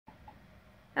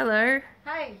Hello.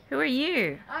 Hi, Who are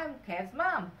you? I'm Kev's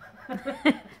mom.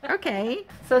 Okay.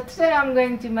 So today I'm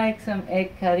going to make some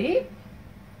egg curry,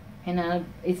 and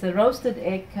it's a roasted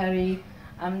egg curry.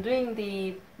 I'm doing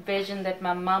the version that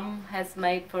my mom has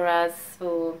made for us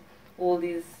for all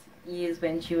these years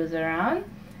when she was around,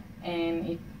 and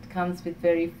it comes with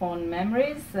very fond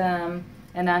memories.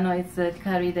 And I know it's a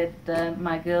curry that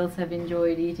my girls have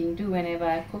enjoyed eating too whenever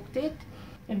I cooked it.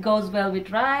 It goes well with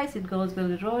rice, it goes well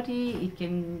with roti, it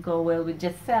can go well with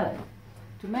just salad.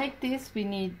 To make this, we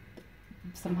need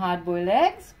some hard-boiled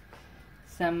eggs,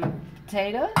 some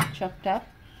potato chopped up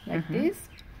like this,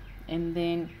 and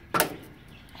then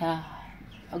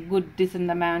a good decent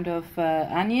amount of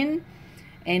onion,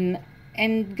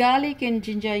 and garlic and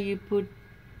ginger you put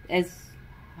as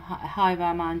however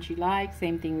amount you like.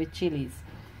 Same thing with chilies.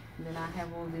 And then I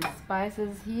have all these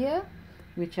spices here,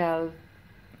 which I'll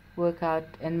work out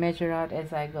and measure out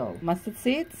as I go. Mustard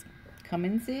seeds,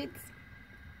 cumin seeds,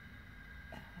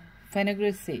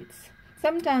 fenugreek seeds.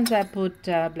 Sometimes I put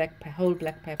whole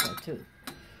black pepper too.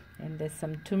 And there's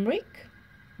some turmeric.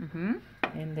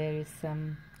 And there is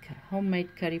some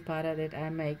homemade curry powder that I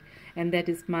make, and that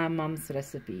is my mom's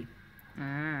recipe.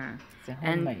 It's a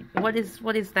homemade. And what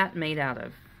is that made out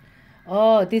of?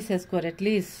 Oh, this has got at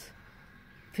least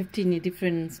 15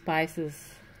 different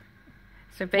spices.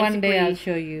 So basically, one day I'll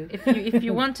show you. if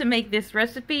you want to make this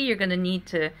recipe, you're going to need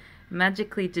to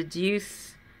magically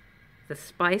deduce the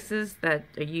spices that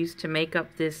are used to make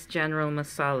up this general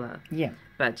masala. Yeah.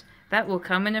 But that will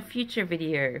come in a future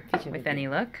video with any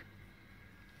luck.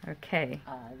 Okay.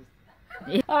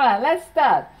 Alright, let's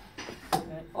start.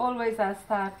 Always I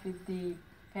start with the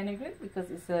fenugreek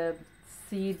because it's a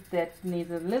seed that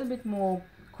needs a little bit more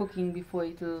cooking before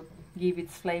it will give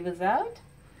its flavors out.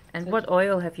 And so what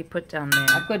oil have you put down there?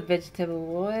 I've got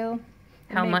vegetable oil.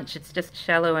 How much? It's just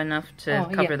shallow enough to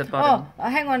cover the bottom. Oh,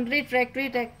 hang on, retract.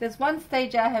 There's one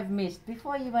stage I have missed.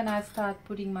 Before even I start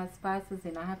putting my spices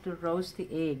in, I have to roast the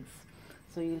eggs.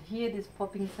 So you'll hear this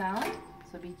popping sound,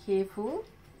 so be careful.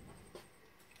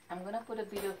 I'm going to put a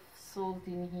bit of salt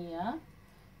in here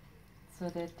so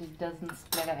that it doesn't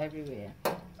splatter everywhere.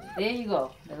 So there you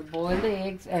go. I'll boil the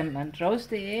eggs and roast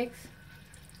the eggs.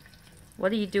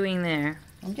 What are you doing there?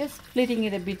 I'm just splitting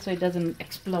it a bit so it doesn't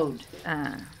explode.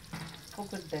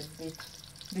 Forgot that bit.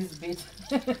 This bit.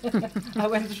 I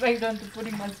went straight on to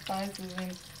putting my spices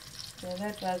in. So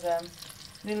that was a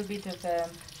little bit of a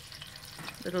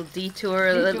little detour,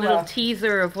 a little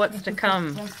teaser of what's to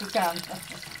come. What's to come.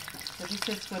 So this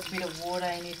has got a bit of water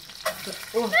in it.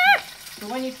 So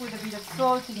when you put a bit of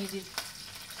salt in it,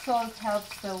 salt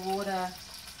helps the water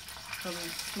from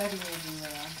splattering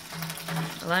everywhere.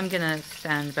 Well, I'm going to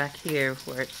stand back here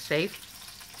where it's safe.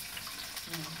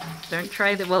 Don't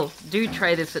try do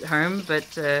try this at home, but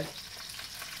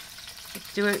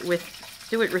do it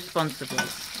responsibly.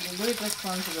 Do it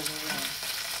responsibly, yeah.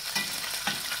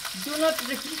 Do not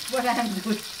repeat what I am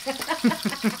doing.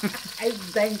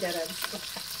 It's dangerous.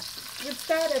 You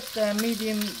start at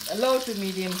low to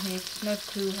medium heat, not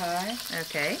too high.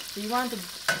 Okay. So you want to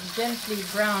gently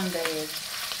brown the egg,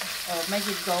 or make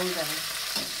it golden.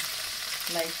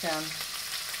 Like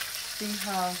see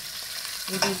how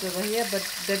it is over here, but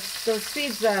those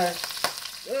seeds are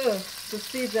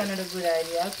not a good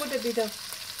idea. I'll put a bit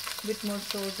more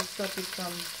salt to stop it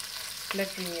from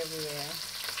splattering everywhere.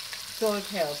 Salt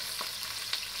helps.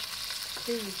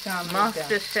 See, you calm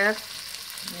Master chef,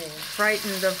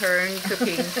 frightened of her own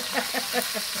cooking.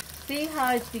 See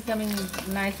how it's becoming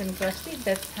nice and crusty?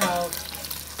 That's how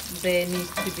they need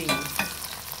to be.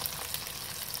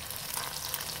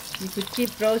 You could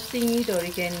keep roasting it, or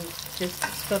you can just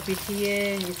stop it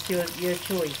here. It's your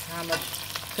choice how much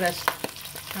crust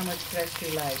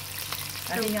you like.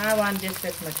 I think I want just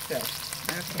that much crust.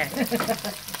 Okay.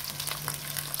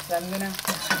 So I'm gonna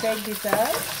take this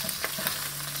out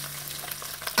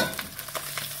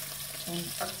and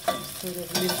put a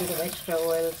little bit of extra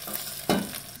oil.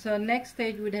 So next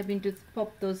stage would have been to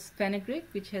pop those fenugreek,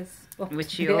 which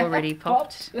you already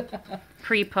popped.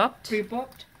 Pre-popped.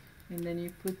 Pre-popped. And then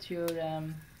you put your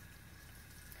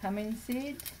cumin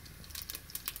seed.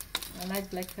 I like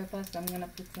black pepper, so I'm going to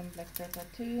put some black pepper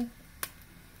too.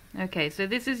 Okay, so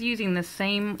this is using the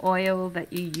same oil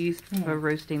that you used for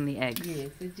roasting the eggs.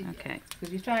 Yes. Okay.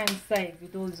 Because you try and save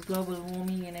with all this global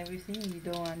warming and everything, you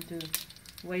don't want to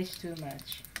waste too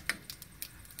much.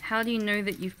 How do you know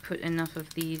that you've put enough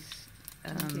of these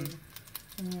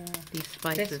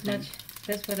spices in?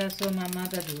 That's what I saw my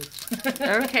mother do.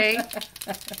 Okay.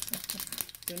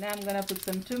 So now I'm going to put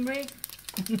some turmeric.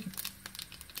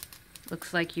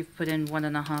 Looks like you've put in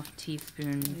 1.5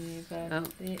 teaspoons. Yeah, Oh,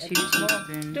 2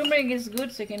 teaspoons. Turmeric is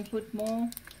good, so you can put more.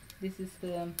 This is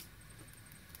the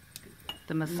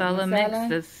masala mix,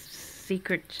 the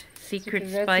secret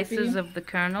spices of the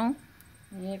Colonel.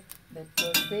 Yep, that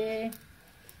goes there.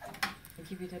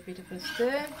 Give it a bit of a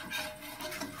stir.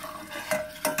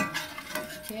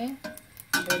 Okay.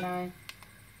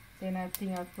 Then I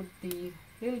think I'll put the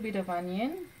little bit of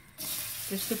onion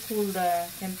just to cool the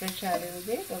temperature a little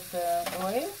bit of the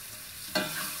oil.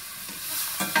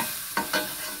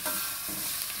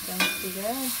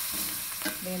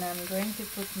 Then I'm going to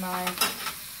put my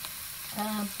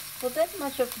for that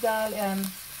much of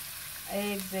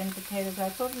eggs and potatoes, I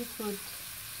probably put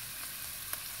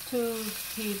 2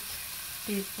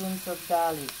 teaspoons of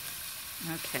garlic.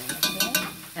 Okay.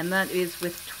 And that is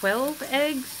with 12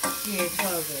 eggs? Yeah,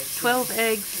 12 eggs. 12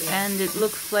 eggs, yeah. And it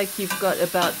looks like you've got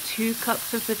about 2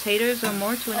 cups of potatoes or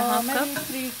more, 2.5 cups?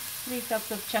 Maybe 3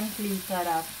 cups of chunky cut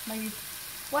up. Maybe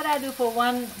what I do for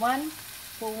one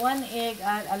egg,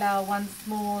 I allow 1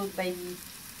 small baby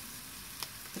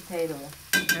potato.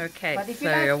 Okay, so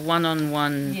like, a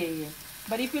 1-on-1. Yeah.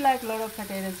 But if you like a lot of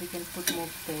potatoes, you can put more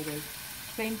potatoes.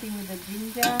 Same thing with the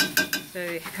ginger.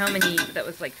 So how many? That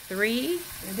was like 3?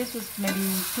 This was maybe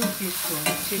 2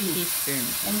 teaspoons. 2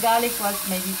 teaspoons. And garlic was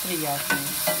maybe 3, I think.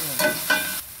 Yeah.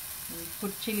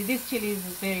 Put chili. This chili is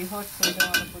very hot, so you don't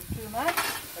want to put too much.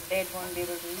 The dad won't be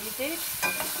able to eat it.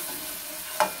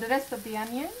 The rest of the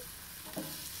onions,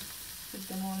 put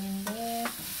them all in there.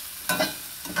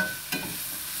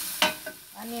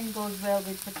 Onion goes well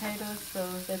with potatoes, so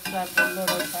that's why I put a lot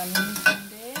of onions in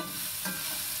there.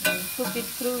 And cook it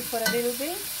through for a little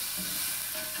bit.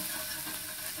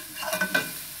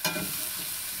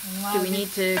 Do we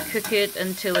need to cook it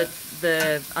until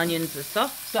the onions are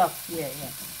soft? Soft, yeah.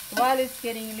 While it's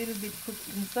getting a little bit cooked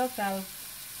and soft, I'll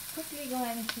quickly go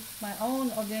and cook my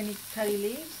own organic curry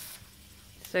leaves.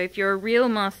 So if you're a real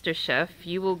master chef,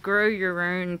 you will grow your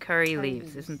own curry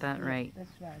leaves, isn't that right?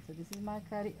 That's right. So this is my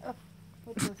curry. Oh,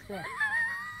 what was that?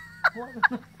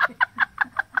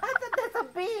 I thought that's a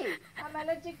bee. I'm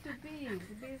allergic to bees.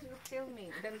 The bees will kill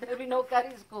me. Then there'll be no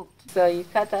curries cooked. So you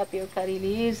cut up your curry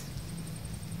leaves.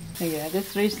 Yeah,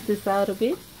 just rinse this out a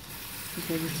bit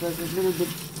because it was a little bit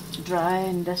dry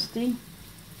and dusty.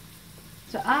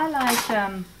 So I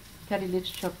like curry leaves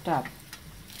chopped up.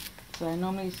 So I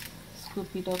normally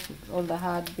scoop it off with all the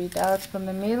hard bit out from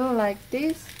the middle like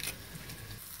this.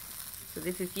 So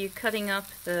this is you cutting up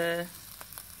the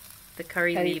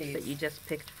curry leaves that you just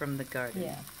picked from the garden.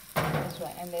 Yeah, that's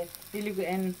right. And they're really good.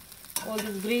 And all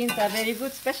these greens are very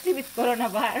good, especially with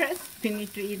coronavirus. We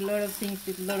need to eat a lot of things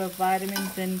with a lot of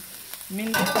vitamins and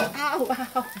minerals.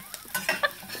 Ow!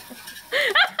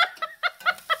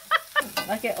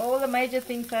 Okay, all the major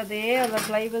things are there, all the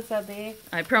flavors are there.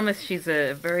 I promise she's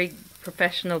a very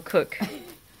professional cook.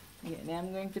 Yeah, now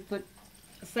I'm going to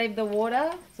save the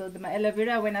water. So my aloe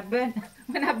vera, when I burn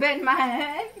my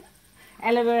hand,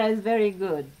 aloe vera is very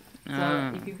good.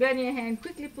 So if you burn your hand,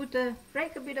 quickly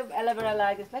break a bit of aloe vera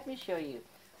like this. Let me show you.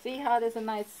 See how there's a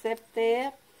nice sep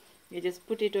there? You just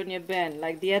put it on your burn.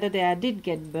 Like the other day I did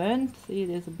get burned. See,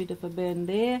 there's a bit of a burn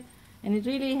there. And it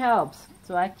really helps.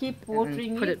 So I keep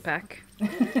watering it. Put it back.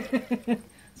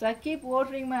 So I keep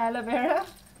watering my aloe vera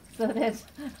so that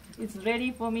it's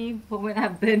ready for me for when I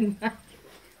burn my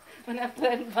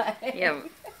Yeah,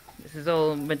 this is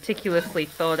all meticulously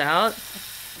thought out.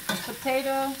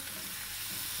 Potato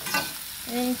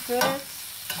in first.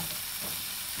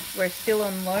 We're still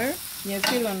on low? Yeah,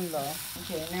 still on low.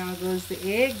 Okay, now goes the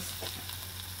eggs.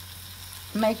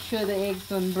 Make sure the eggs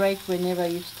don't break whenever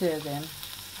you stir them.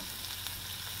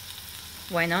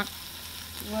 Why not?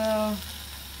 Well,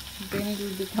 then it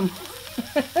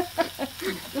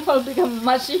will become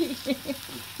mushy.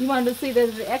 You want to see that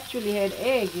it actually had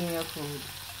egg in your food.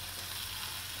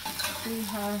 See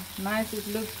how nice it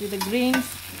looks with the greens.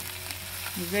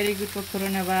 It's very good for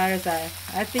coronavirus.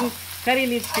 I think curry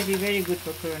leaves should be very good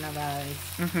for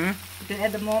coronavirus. Because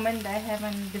at the moment I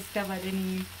haven't discovered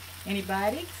any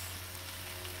antibiotics.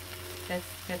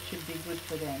 That should be good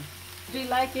for them. Do you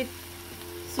like it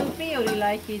soupy or do you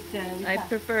like it? I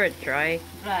prefer it dry.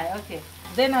 Dry, okay.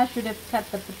 Then I should have cut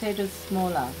the potatoes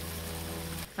smaller.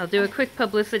 I'll do a quick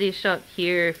publicity shot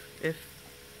here if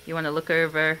you want to look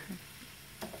over.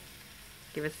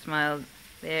 Give a smile.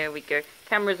 There we go.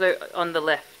 Cameras are on the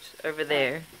left, over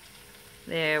there.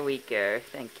 There we go.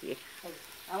 Thank you.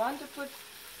 I want to put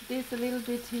this a little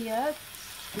bit here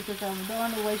because I don't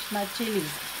want to waste my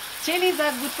chilies. Chilies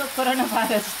are good for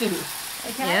coronavirus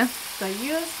too. Okay? Yeah. So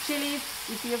use chilies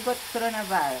if you've got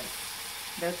coronavirus.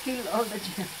 They'll kill all the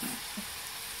germs.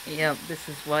 Yep, this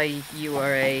is why you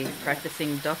are a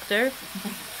practicing doctor.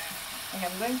 Okay,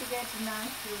 I'm going to get a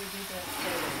knife to do the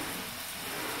potato.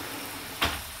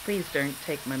 Please don't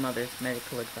take my mother's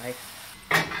medical advice.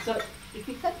 So if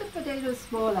you cut the potatoes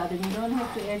smaller, then you don't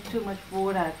have to add too much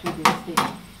water to this thing.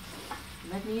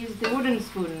 Let me use the wooden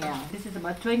spoon now. This is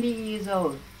about 20 years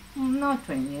old. Not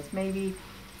 20 years, maybe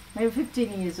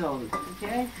 15 years old.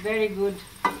 Okay, very good,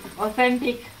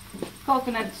 authentic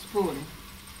coconut spoon.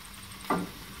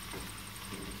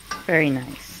 Very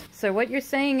nice. So what you're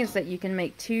saying is that you can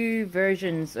make two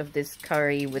versions of this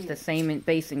curry with the same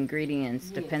base ingredients,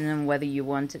 depending on whether you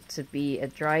want it to be a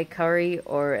dry curry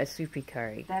or a soupy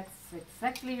curry. That's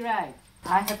exactly right.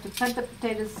 I have to cut the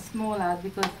potatoes smaller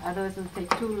because otherwise it will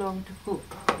take too long to cook.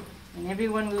 And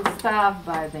everyone will starve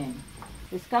by then.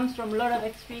 This comes from a lot of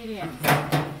experience.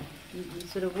 You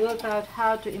sort of work out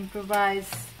how to improvise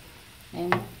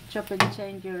and chop and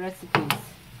change your recipes.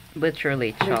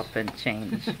 Literally chop and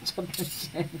change. Chop and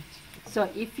change. So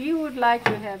if you would like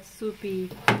to have soupy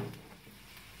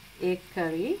egg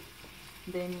curry,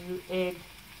 then you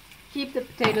keep the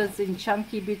potatoes in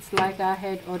chunky bits like I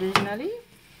had originally,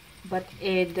 but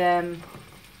add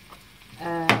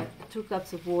 2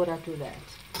 cups of water to that.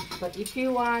 But if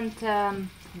you want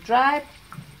dry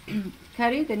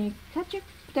curry, then you cut your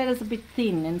potatoes a bit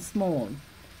thin and small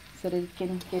so that it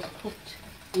can get cooked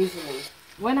easily.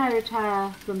 When I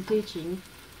retire from teaching,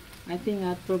 I think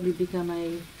I'll probably become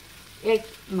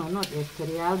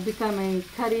I'll become a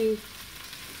curry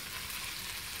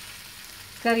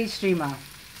streamer.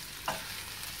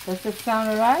 Does that sound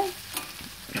alright?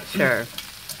 Sure.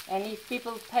 And if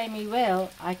people pay me well,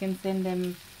 I can send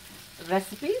them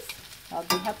recipes. I'll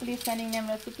be happily sending them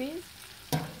recipes.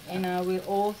 And I will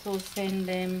also send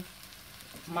them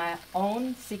my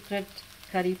own secret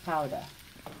curry powder.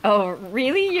 Oh,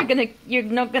 really? You're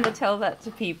not gonna tell that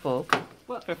to people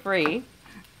for free?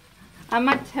 I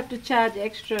might have to charge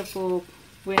extra for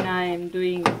when I am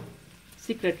doing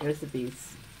secret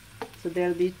recipes. So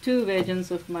there'll be 2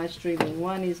 versions of my streaming.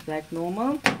 One is like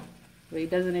normal, where it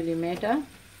doesn't really matter.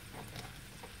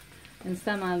 And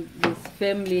some are these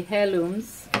family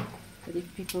heirlooms that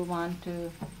if people want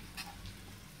to.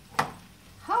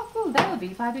 How cool that would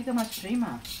be if I become a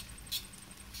streamer.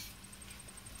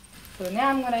 So now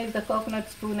I'm going to use the coconut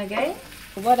spoon again.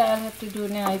 What I'll have to do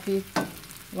now, if you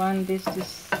want this to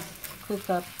cook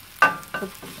the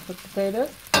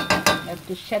potatoes, I have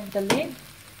to shut the lid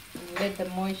and let the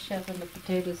moisture from the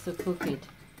potatoes to cook it.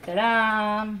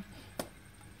 Ta-da!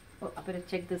 Oh, I better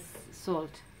check this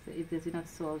salt, so if there's enough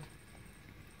salt.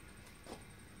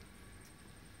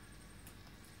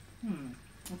 I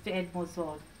have to add more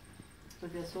salt, so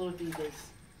they're salt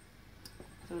breathers.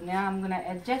 So now I'm going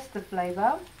to adjust the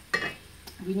flavor.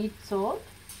 We need salt.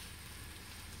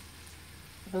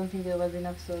 I don't think there was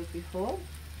enough salt before.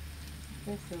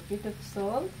 Okay, so a bit of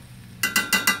salt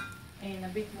and a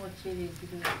bit more chilies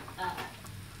because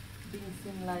it didn't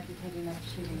seem like it had enough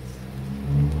chilies.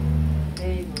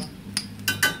 There you go.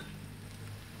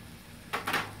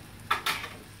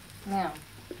 Now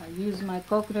I use my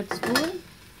coconut spoon.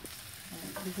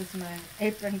 This is my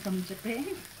apron from Japan.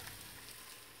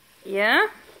 Yeah?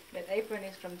 That apron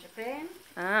is from Japan.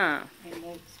 Ah. And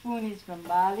the spoon is from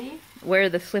Bali. Where are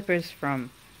the slippers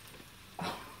from?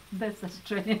 Oh, that's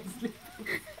Australian slippers.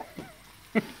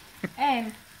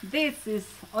 And this is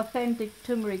authentic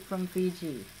turmeric from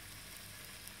Fiji.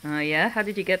 Oh yeah? How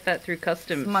did you get that through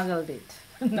customs? Smuggled it.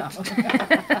 No.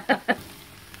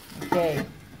 Okay.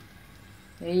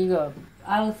 There you go.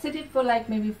 I'll sit it for like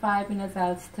maybe 5 minutes.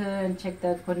 I'll stir and check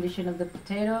the condition of the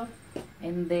potato.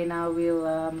 And then I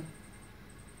will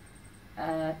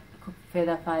cook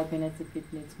further 5 minutes if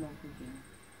it needs more cooking.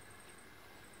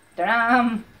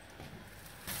 Ta-da!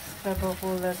 Scrub off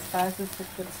all the spices that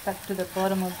get stuck to the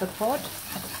bottom of the pot,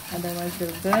 otherwise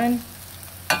they'll burn.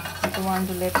 You don't want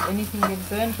to let anything get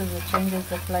burned because it changes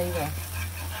the flavor.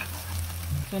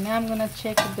 So now I'm going to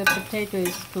check if the potato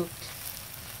is cooked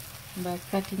by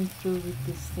cutting through with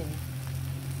this thing.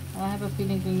 I have a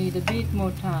feeling we'll need a bit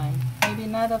more time. Maybe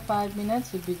another 5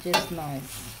 minutes would be just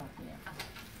nice.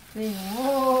 See?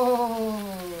 Whoa!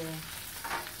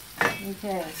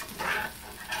 Okay.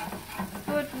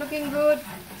 Good, looking good.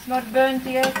 It's not burnt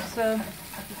yet, so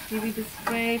just give it a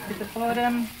spray to the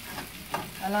bottom,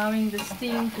 allowing the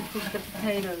steam to cook the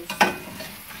potatoes.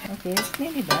 Okay, it's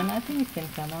nearly done. I think it can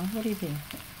come on. What do you think?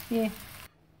 Yeah.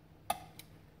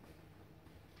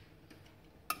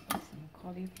 Some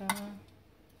cauliflower.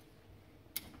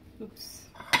 Oops.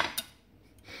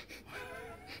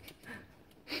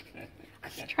 I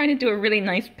was trying to do a really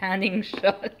nice panning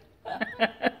shot.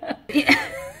 Yeah.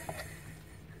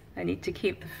 I need to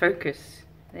keep the focus.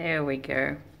 There we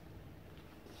go.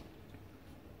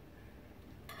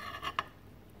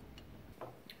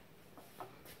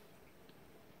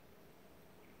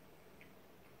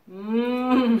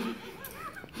 Mmm.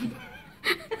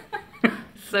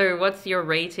 So what's your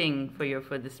rating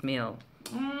for this meal?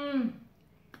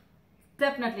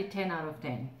 Definitely 10 out of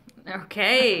 10.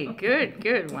 Okay,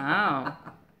 good. Wow.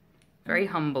 Very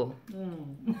humble.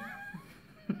 Mm.